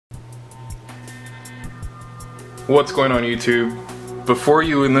What's going on YouTube? Before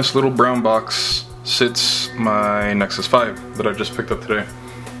you in this little brown box sits my Nexus 5 that I just picked up today.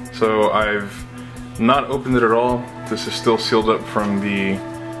 So I've not opened it at all. This is still sealed up from the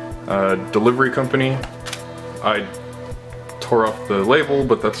delivery company. I tore off the label,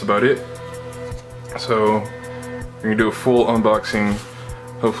 but that's about it. So we're gonna do a full unboxing.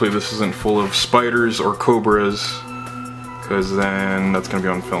 Hopefully this isn't full of spiders or cobras, because then that's gonna be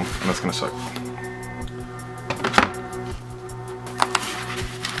on film and that's gonna suck.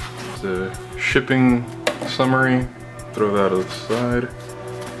 The shipping summary, throw that to the side,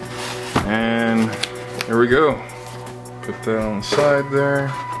 and here we go. Put that on the side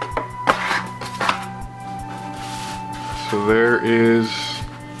there. So there is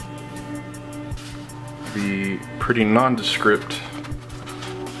the pretty nondescript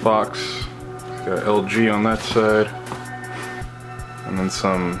box. It's got LG on that side, and then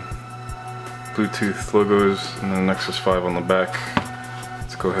some Bluetooth logos, and then Nexus 5 on the back.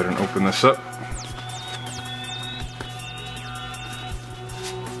 Let's go ahead and open this up.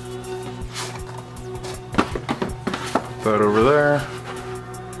 Put that over there.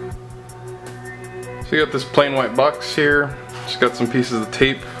 So you got this plain white box here. Just got some pieces of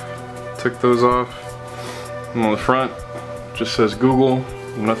tape. Took those off. And on the front, just says Google.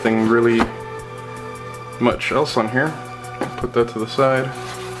 Nothing really much else on here. Put that to the side.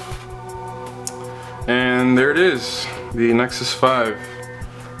 And there it is, the Nexus 5.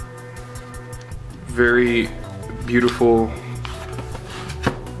 Very beautiful,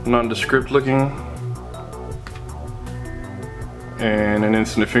 nondescript looking, and an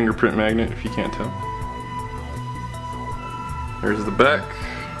instant fingerprint magnet if you can't tell. There's the back.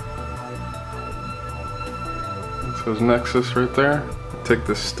 It says Nexus right there. Take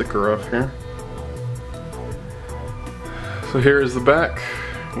this sticker off here. So here is the back.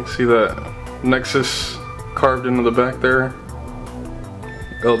 You can see that Nexus carved into the back there.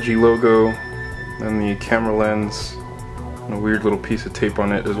 LG logo. And the camera lens, and a weird little piece of tape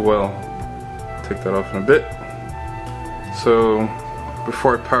on it as well. Take that off in a bit. So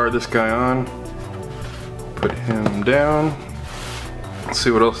before I power this guy on, put him down. Let's see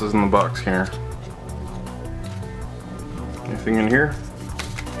what else is in the box here. Anything in here?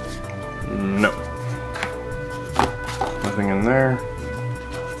 No. Nothing in there.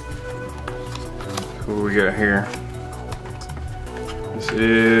 So what we got here? This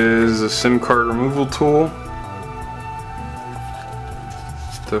is a SIM card removal tool.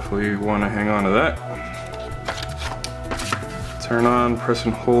 Definitely want to hang on to that. Turn on, press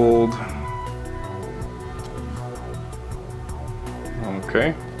and hold.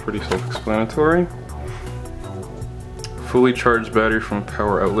 Okay, pretty self-explanatory. Fully charged battery from a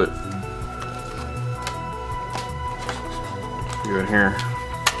power outlet. We got here.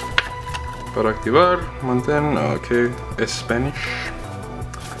 Para activar, mantén, okay, es Spanish.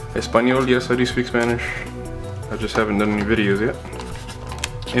 Espanol, yes, I do speak Spanish. I just haven't done any videos yet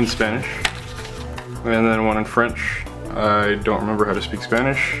in Spanish. And then one in French. I don't remember how to speak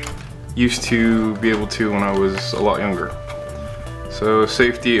Spanish. Used to be able to when I was a lot younger. So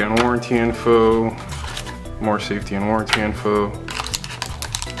safety and warranty info. More safety and warranty info.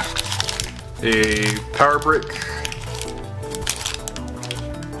 A power brick.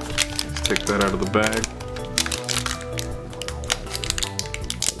 Let's take that out of the bag.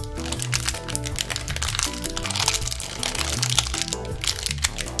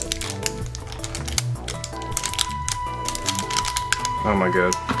 Oh my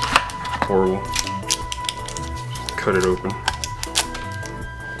god, horrible. Just cut it open.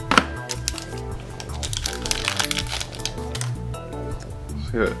 So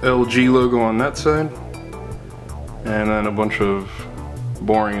you got LG logo on that side, and then a bunch of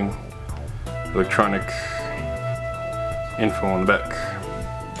boring electronic info on the back.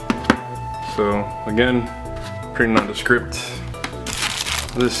 So again, pretty nondescript.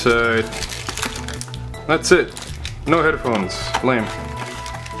 This side, that's it. No headphones. Lame.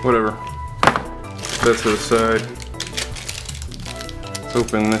 Whatever. That's to the side. Let's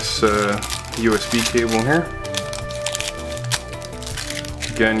open this USB cable here.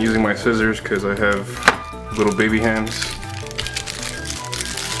 Again, using my scissors because I have little baby hands.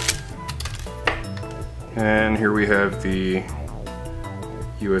 And here we have the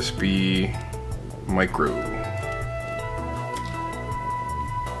USB micro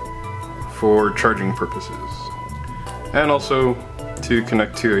for charging purposes. And also to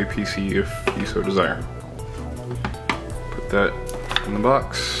connect to a PC if you so desire. Put that in the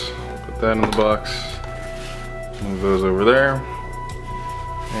box, put that in the box, move those over there,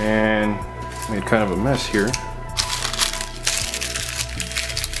 and made kind of a mess here.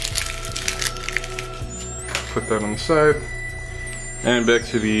 put that on the side. And back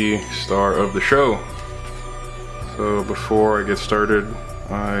to the star of the show. So before I get started,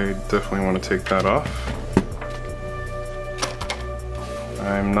 I definitely want to take that off.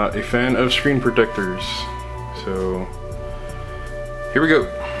 I'm not a fan of screen protectors. So here we go.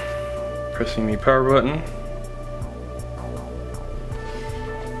 Pressing the power button.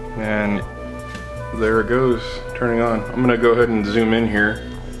 And there it goes, turning on. I'm gonna go ahead and zoom in here.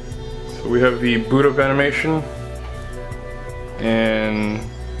 So we have the boot up animation, and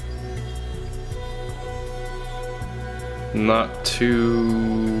not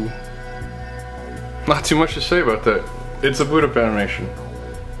too much to say about that. It's a boot up animation.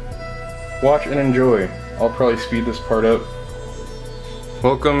 Watch and enjoy. I'll probably speed this part up.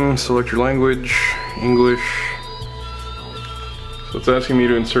 Welcome, select your language, English. So it's asking me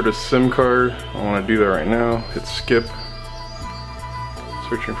to insert a SIM card. I want to do that right now. Hit skip.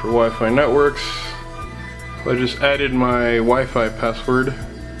 Searching for Wi-Fi networks. So I just added my Wi-Fi password,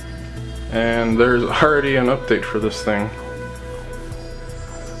 and there's already an update for this thing.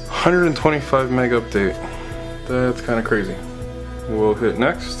 125 meg update. That's kind of crazy. We'll hit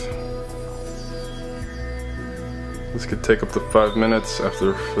next. This could take up to 5 minutes.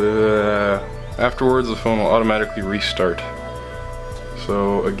 Afterwards, the phone will automatically restart.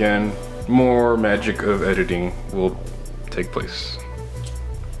 So again, more magic of editing will take place.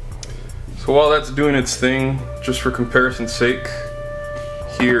 So while that's doing its thing, just for comparison's sake,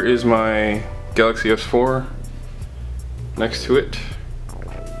 here is my Galaxy S4 next to it.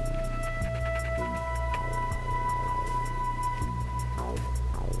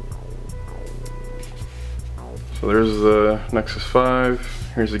 So there's the Nexus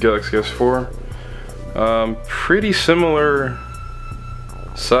 5, here's the Galaxy S4. Pretty similar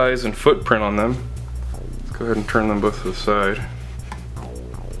size and footprint on them. Let's go ahead and turn them both to the side.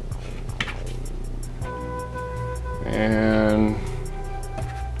 And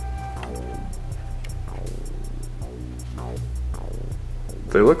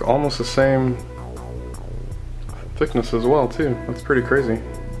they look almost the same thickness as well too. That's pretty crazy.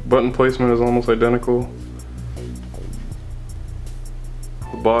 Button placement is almost identical.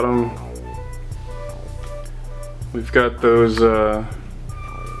 The bottom, we've got those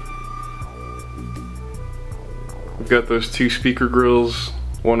two speaker grills,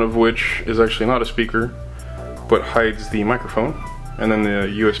 one of which is actually not a speaker but hides the microphone, and then the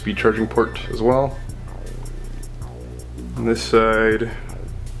USB charging port as well. On this side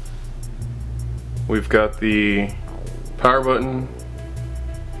we've got the power button,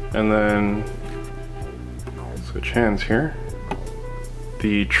 and then switch hands here,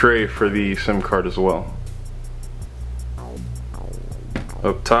 the tray for the SIM card as well.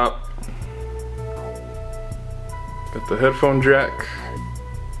 Up top, got the headphone jack,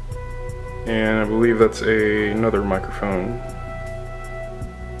 and I believe that's another microphone.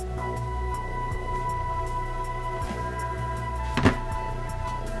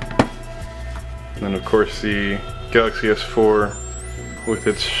 And then of course the Galaxy S4 with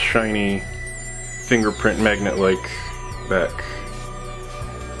its shiny fingerprint magnet-like back.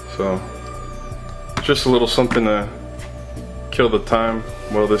 So just a little something to kill the time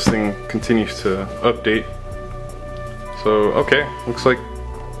while this thing continues to update. So okay, looks like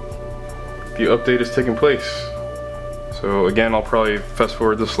the update is taking place. So again, I'll probably fast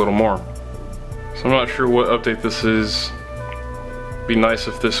forward this a little more. So I'm not sure what update this is. It'd be nice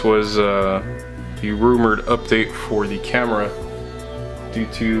if this was the rumored update for the camera, due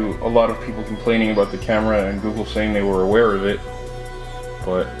to a lot of people complaining about the camera and Google saying they were aware of it.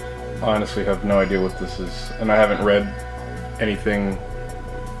 But I honestly have no idea what this is, and I haven't read anything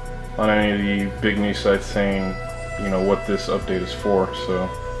on any of the big news sites saying, you know, what this update is for. So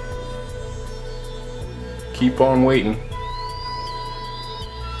keep on waiting.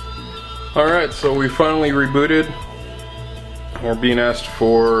 Alright, so we finally rebooted. We're being asked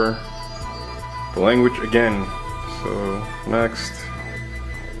for the language again. So next,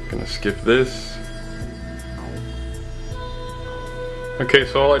 gonna skip this. Okay,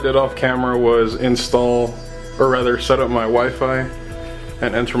 so all I did off camera was install, or rather set up my Wi-Fi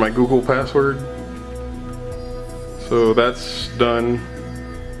and enter my Google password. So that's done.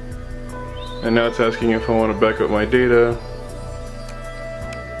 And now it's asking if I want to back up my data,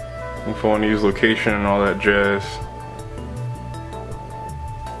 if I want to use location and all that jazz.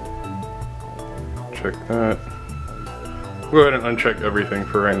 Check that. Go ahead and uncheck everything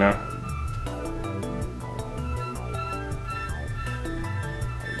for right now.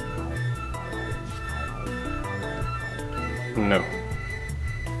 No.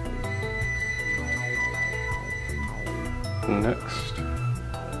 Next.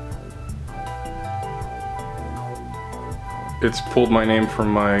 it's pulled my name from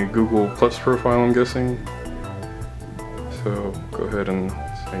my Google Plus profile, I'm guessing. So go ahead and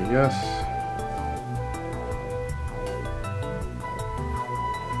say yes.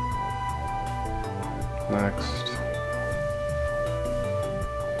 Next.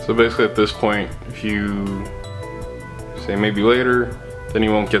 So basically at this point, if you say maybe later, then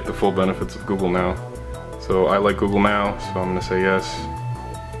you won't get the full benefits of Google Now. So I like Google Now, so I'm gonna say yes.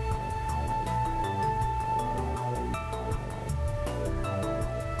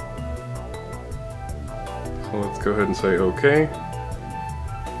 So let's go ahead and say okay.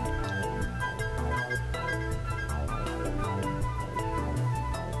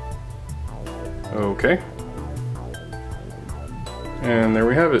 Okay. And there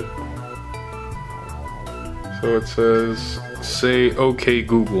we have it. So it says, say okay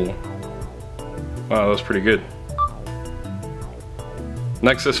Google. Wow, that's pretty good.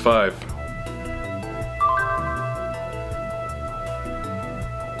 Nexus 5.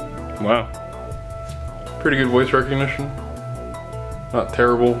 Wow. Pretty good voice recognition. Not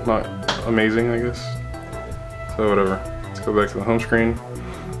terrible, not amazing, I guess. So whatever. Let's go back to the home screen.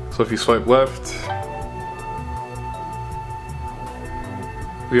 So if you swipe left,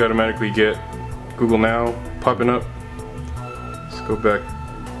 we automatically get Google Now popping up. Let's go back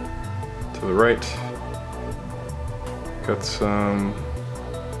to the right. Got some...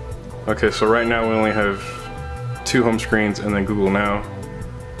 Okay, so right now we only have 2 home screens and then Google Now.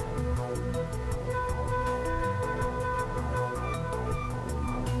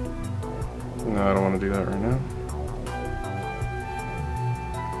 No, I don't want to do that right now.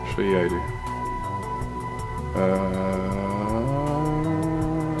 Actually, yeah, I do.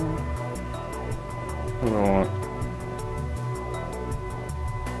 What do I want?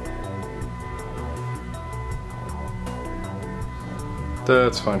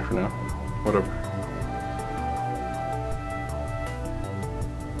 That's fine for now. Whatever.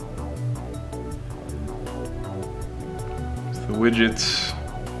 It's the widgets.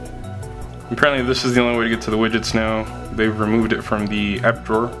 Apparently this is the only way to get to the widgets now. They've removed it from the app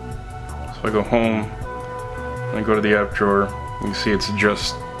drawer. So I go home and I go to the app drawer. You see it's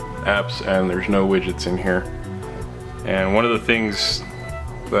just apps and there's no widgets in here. And one of the things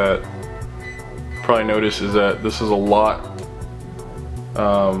that you probably notice is that this is a lot,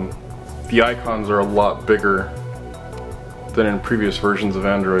 the icons are a lot bigger than in previous versions of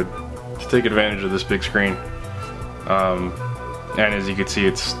Android to take advantage of this big screen. And as you can see,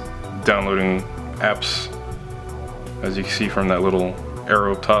 it's downloading apps, as you can see from that little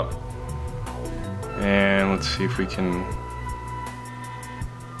arrow up top. And let's see if we can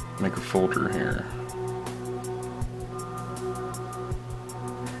make a folder here.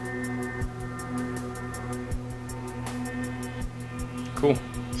 Cool.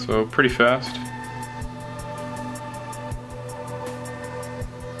 So pretty fast.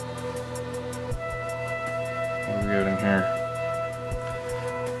 What do we got in here?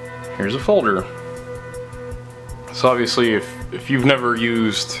 Here's a folder. So obviously if you've never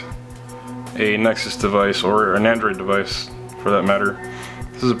used a Nexus device or an Android device for that matter,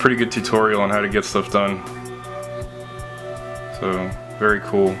 this is a pretty good tutorial on how to get stuff done. So very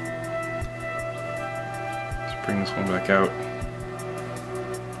cool. Let's bring this one back out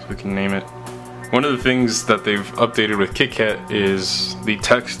so we can name it. One of the things that they've updated with KitKat is the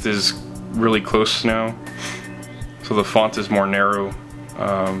text is really close now, so the font is more narrow.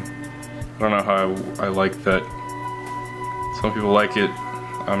 I don't know how I like that. Some people like it.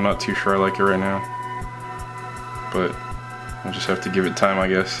 I'm not too sure I like it right now, but I'll just have to give it time, I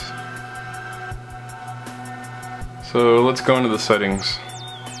guess. So let's go into the settings.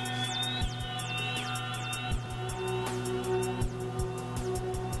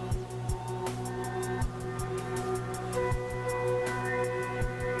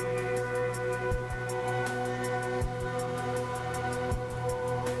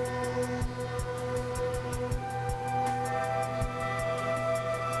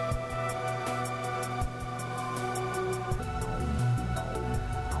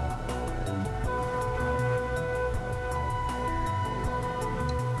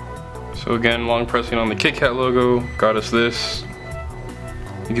 So again, long pressing on the KitKat logo got us this.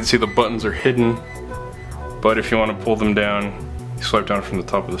 You can see the buttons are hidden, but if you want to pull them down, you swipe down from the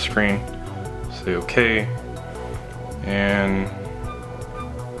top of the screen, say OK, and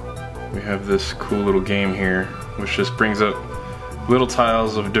we have this cool little game here, which just brings up little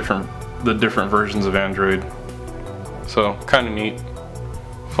tiles of the different versions of Android. So kind of neat,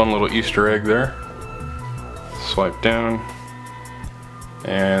 fun little Easter egg there. Swipe down,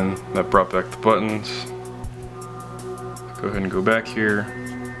 and that brought back the buttons. Go ahead and go back here.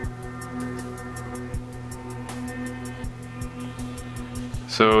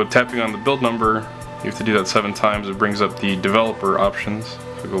 So tapping on the build number, you have to do that 7 times. It brings up the developer options.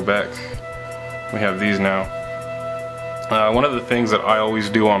 So go back, we have these now. One of the things that I always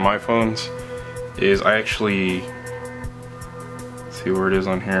do on my phones is I actually, let's see where it is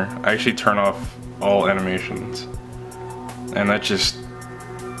on here, I actually turn off all animations, and that just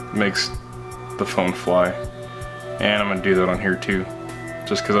makes the phone fly. And I'm gonna do that on here too,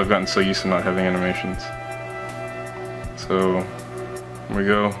 just because I've gotten so used to not having animations. So here we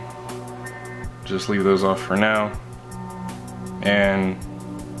go, just leave those off for now. And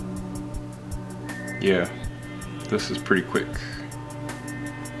yeah, this is pretty quick.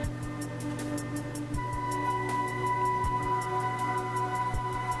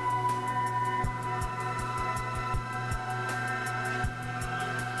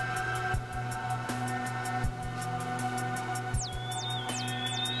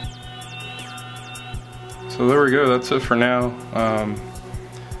 So there we go, that's it for now.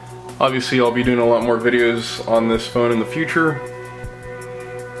 Obviously I'll be doing a lot more videos on this phone in the future,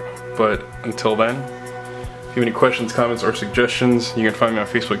 but until then, if you have any questions, comments, or suggestions, you can find me on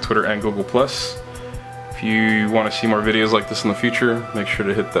Facebook, Twitter, and Google+. If you want to see more videos like this in the future, make sure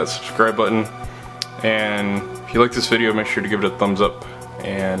to hit that subscribe button. And if you like this video, make sure to give it a thumbs up.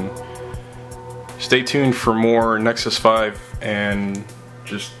 And stay tuned for more Nexus 5 and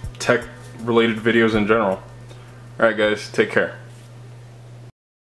just tech-related videos in general. Alright guys, take care.